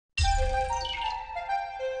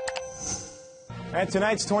At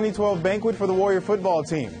tonight's 2012 banquet for the Warrior football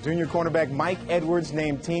team, junior cornerback Mike Edwards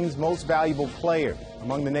named team's most valuable player.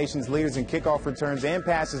 Among the nation's leaders in kickoff returns and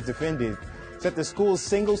passes defended, set the school's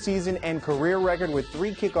single season and career record with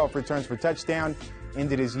 3 kickoff returns for touchdown,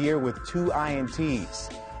 ended his year with 2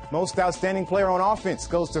 INTs. Most outstanding player on offense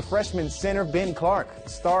goes to freshman center Ben Clark,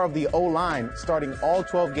 star of the O-line, starting all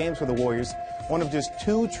 12 games for the Warriors, one of just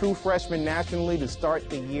 2 true freshmen nationally to start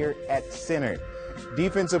the year at center.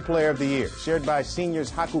 Defensive Player of the Year, shared by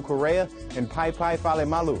seniors Haku Correa and Pai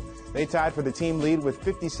Falemalu. They tied for the team lead with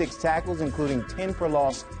 56 tackles, including 10 for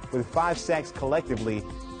loss, with 5 sacks collectively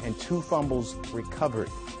and 2 fumbles recovered.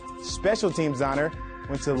 Special teams honor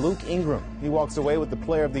went to Luke Ingram. He walks away with the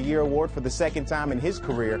Player of the Year award for the second time in his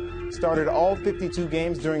career. Started all 52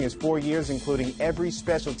 games during his 4 years, including every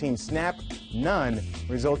special team snap, none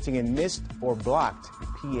resulting in missed or blocked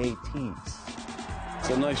PATs. It's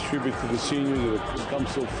a nice tribute to the seniors that have come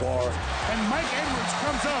so far. And Mike Edwards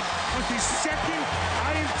comes up with his second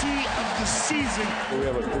INT of the season. We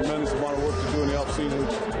have a tremendous amount of work to do in the offseason,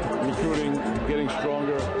 recruiting, getting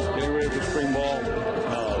stronger, getting ready for spring ball,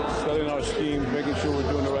 studying our schemes, making sure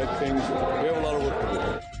we're doing the right things. We have a lot of work to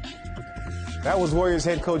do. That was Warriors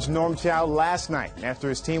head coach Norm Chow last night after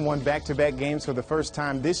his team won back-to-back games for the first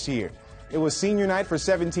time this year. It was senior night for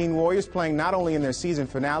 17 Warriors, playing not only in their season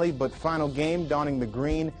finale, but final game donning the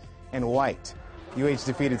green and white. UH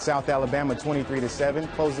defeated South Alabama 23-7,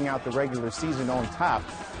 closing out the regular season on top.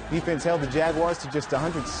 Defense held the Jaguars to just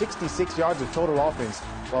 166 yards of total offense,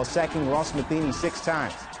 while sacking Ross Matheny 6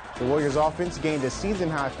 times. The Warriors offense gained a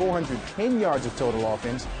season-high 410 yards of total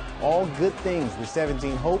offense. All good things the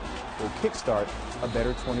 17 hope will kickstart a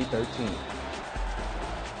better 2013.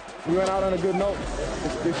 We went out on a good note.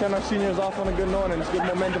 They sent our seniors off on a good note, and it's good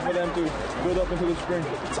momentum for them to build up into the spring.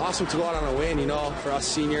 It's awesome to go out on a win, for us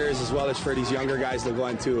seniors as well as for these younger guys that go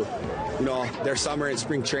into, their summer and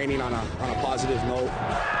spring training on a positive note.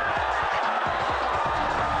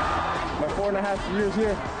 My 4.5 years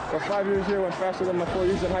here, or 5 years here, went faster than my 4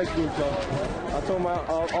 years in high school. So I told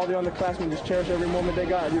all the underclassmen, just cherish every moment they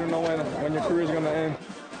got. You don't know when your career is going to end.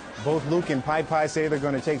 Both Luke and Pai say they're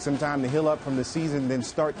going to take some time to heal up from the season, then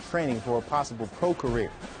start training for a possible pro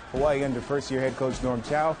career. Hawaii under first-year head coach Norm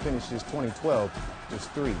Chow finishes 2012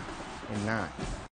 just 3-9.